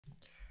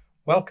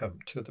Welcome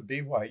to the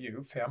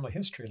BYU Family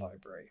History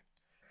Library.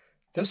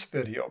 This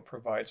video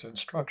provides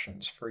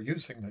instructions for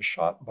using the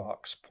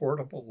Shotbox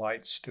Portable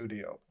Light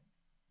Studio.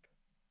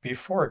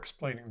 Before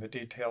explaining the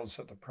details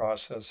of the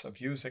process of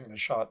using the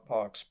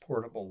Shotbox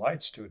Portable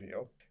Light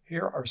Studio,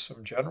 here are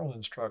some general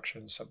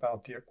instructions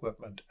about the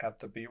equipment at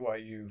the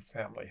BYU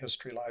Family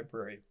History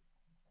Library.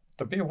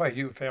 The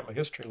BYU Family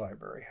History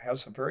Library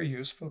has a very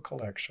useful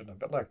collection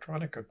of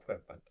electronic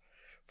equipment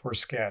for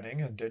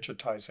scanning and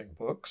digitizing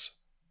books,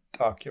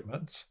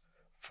 documents,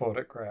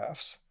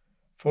 photographs,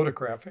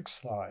 photographic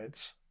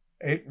slides,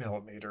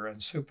 8mm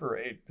and Super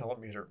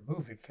 8mm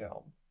movie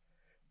film,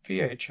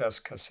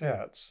 VHS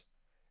cassettes,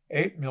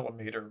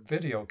 8mm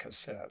video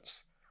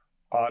cassettes,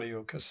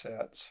 audio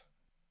cassettes,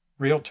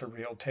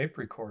 reel-to-reel tape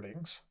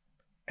recordings,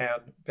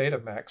 and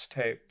Betamax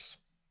tapes.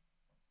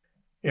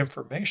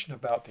 Information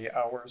about the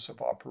hours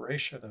of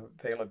operation and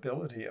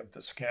availability of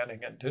the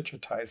scanning and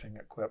digitizing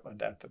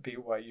equipment at the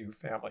BYU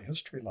Family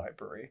History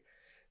Library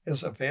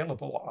is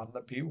available on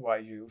the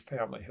BYU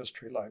Family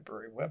History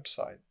Library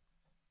website.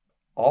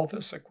 All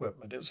this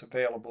equipment is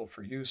available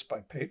for use by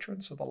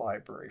patrons of the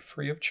library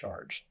free of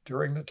charge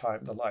during the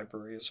time the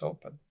library is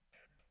open.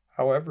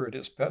 However, it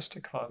is best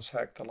to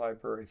contact the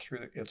library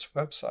through its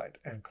website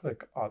and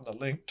click on the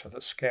link to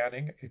the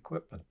Scanning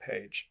Equipment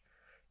page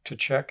to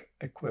check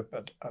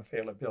equipment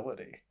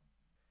availability.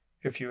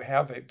 If you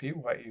have a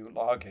BYU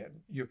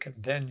login, you can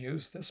then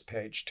use this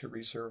page to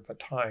reserve a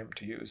time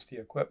to use the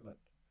equipment.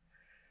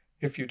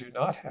 If you do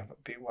not have a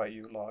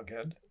BYU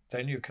login,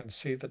 then you can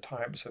see the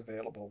times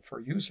available for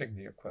using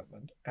the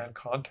equipment and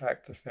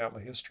contact the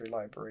Family History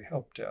Library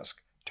Help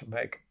Desk to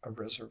make a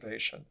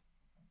reservation.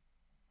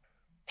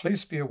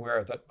 Please be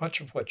aware that much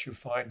of what you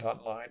find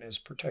online is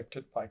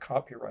protected by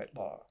copyright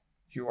law.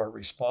 You are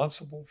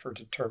responsible for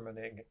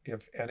determining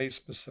if any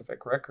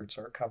specific records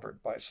are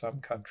covered by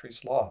some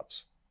countries'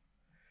 laws.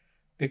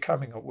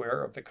 Becoming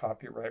aware of the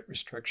copyright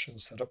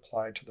restrictions that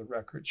apply to the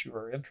records you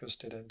are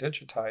interested in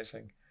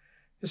digitizing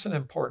is an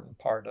important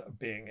part of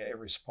being a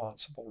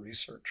responsible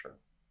researcher.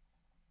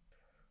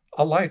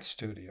 A light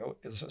studio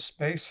is a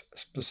space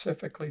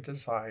specifically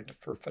designed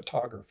for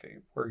photography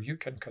where you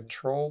can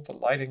control the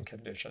lighting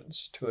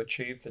conditions to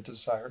achieve the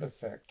desired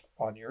effect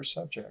on your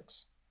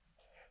subjects.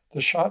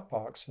 The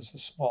Shotbox is a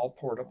small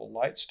portable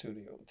light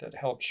studio that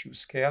helps you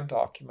scan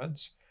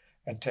documents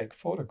and take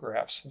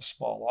photographs of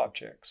small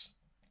objects.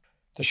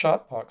 The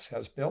Shotbox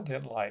has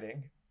built-in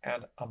lighting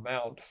and a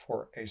mount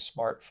for a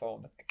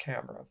smartphone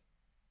camera.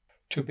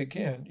 To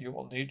begin, you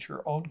will need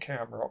your own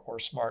camera or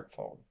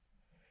smartphone.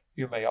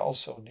 You may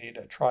also need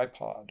a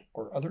tripod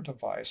or other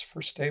device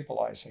for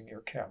stabilizing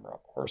your camera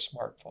or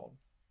smartphone.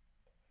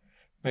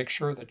 Make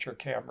sure that your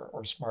camera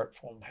or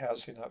smartphone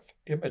has enough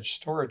image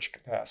storage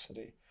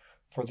capacity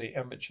for the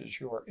images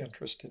you are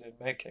interested in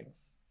making.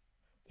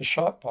 The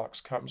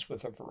Shotbox comes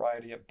with a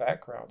variety of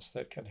backgrounds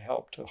that can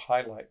help to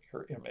highlight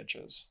your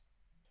images.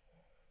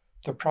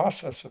 The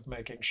process of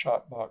making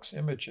Shotbox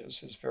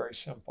images is very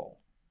simple.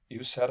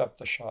 You set up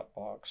the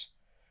Shotbox,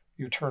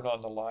 you turn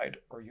on the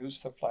light or use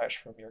the flash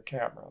from your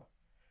camera.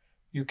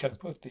 You can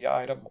put the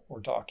item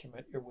or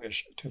document you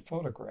wish to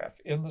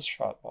photograph in the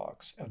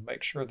Shotbox and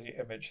make sure the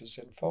image is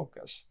in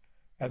focus,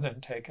 and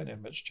then take an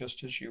image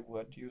just as you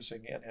would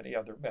using in any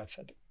other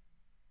method.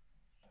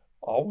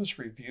 Always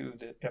review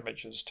the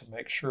images to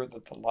make sure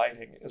that the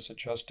lighting is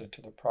adjusted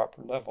to the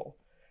proper level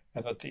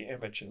and that the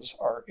images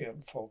are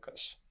in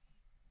focus.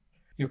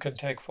 You can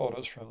take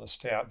photos from the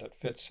stand that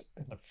fits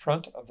in the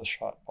front of the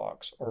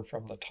Shotbox or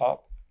from the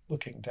top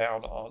looking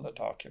down on the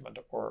document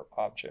or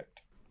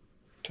object.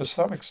 To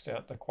some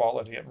extent, the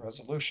quality and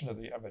resolution of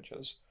the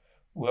images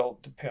will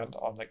depend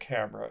on the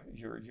camera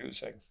you're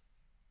using.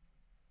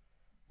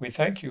 We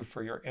thank you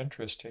for your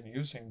interest in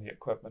using the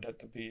equipment at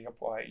the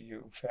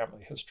BYU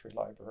Family History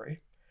Library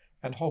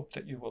and hope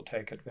that you will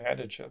take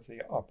advantage of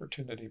the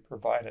opportunity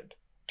provided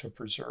to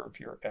preserve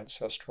your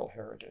ancestral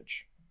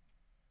heritage.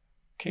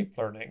 Keep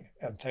learning,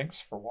 and thanks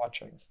for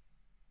watching.